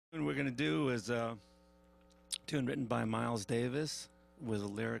What we're going to do is a tune written by Miles Davis with a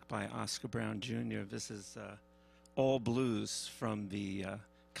lyric by Oscar Brown Jr. This is All Blues from the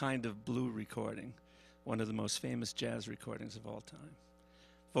Kind of Blue recording, one of the most famous jazz recordings of all time.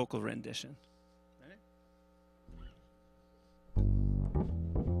 Vocal rendition.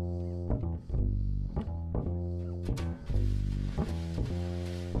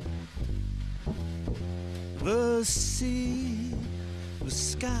 The sea, the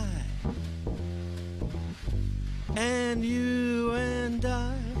sky, and you and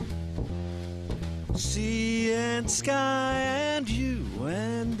I. Sea and sky and you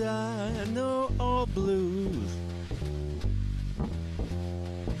and I know all blues,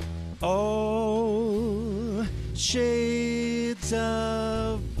 all shades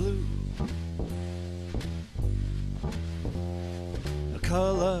of blue. A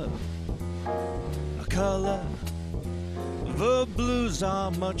color, the blues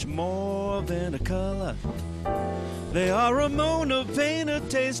are much more than a color. They are a moan of pain, a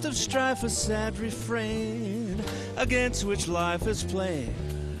taste of strife, a sad refrain against which life is playing.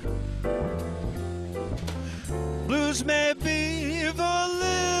 Blues may be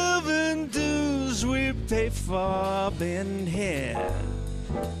the living dues we pay for being here.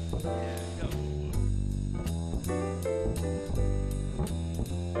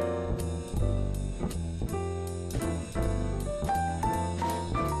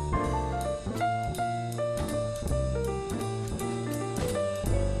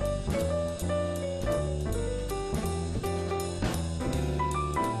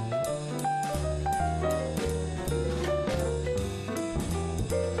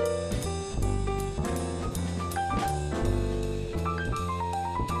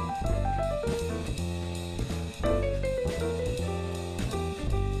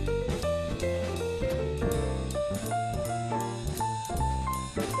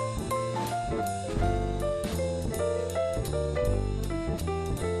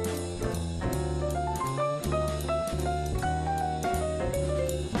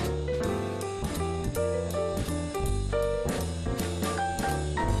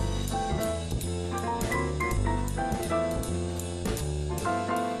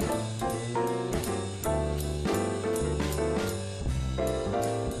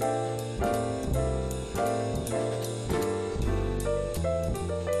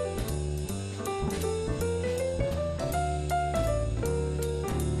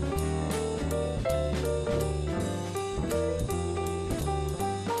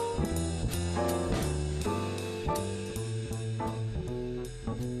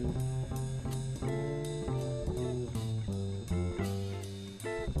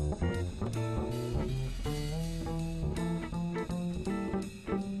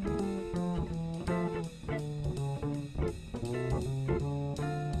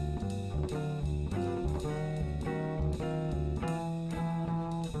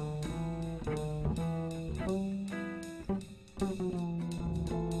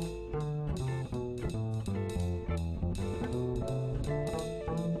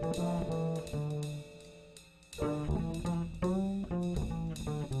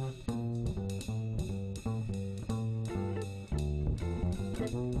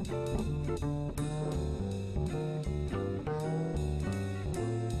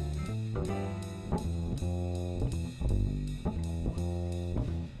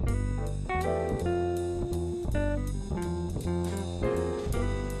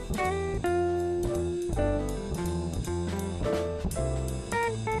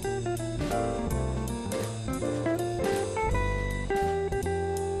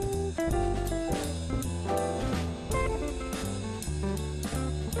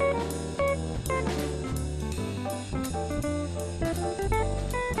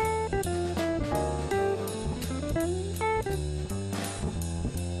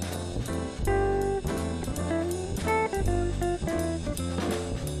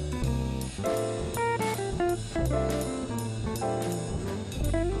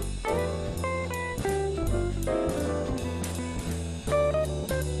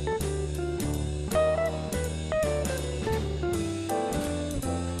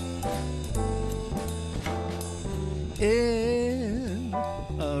 In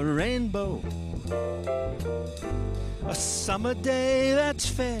a rainbow, a summer day that's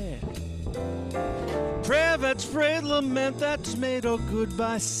fair, prayer that's prayed, lament that's made, or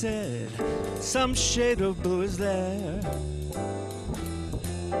goodbye said, some shade of blue is there.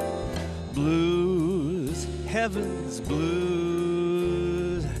 Blues, heaven's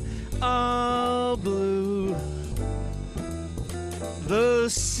blues, all blue. The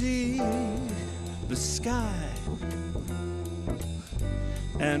sea, the sky,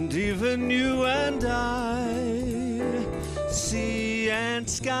 and even you and I, sea and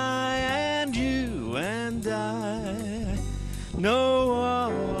sky and you and I, know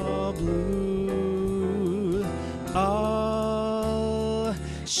all blue, all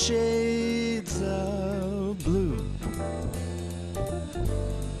shades of blue,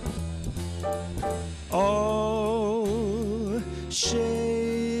 all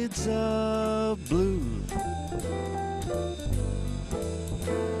shades of blue.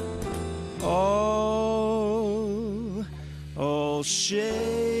 All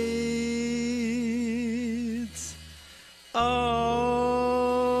shades, all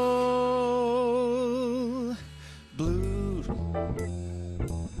blue,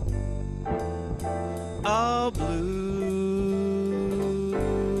 all blue,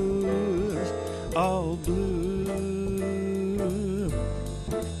 all blue.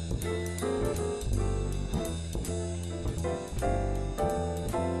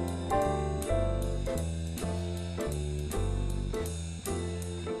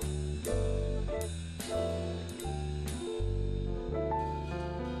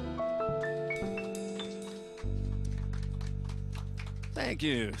 Thank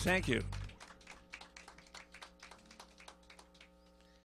you. Thank you.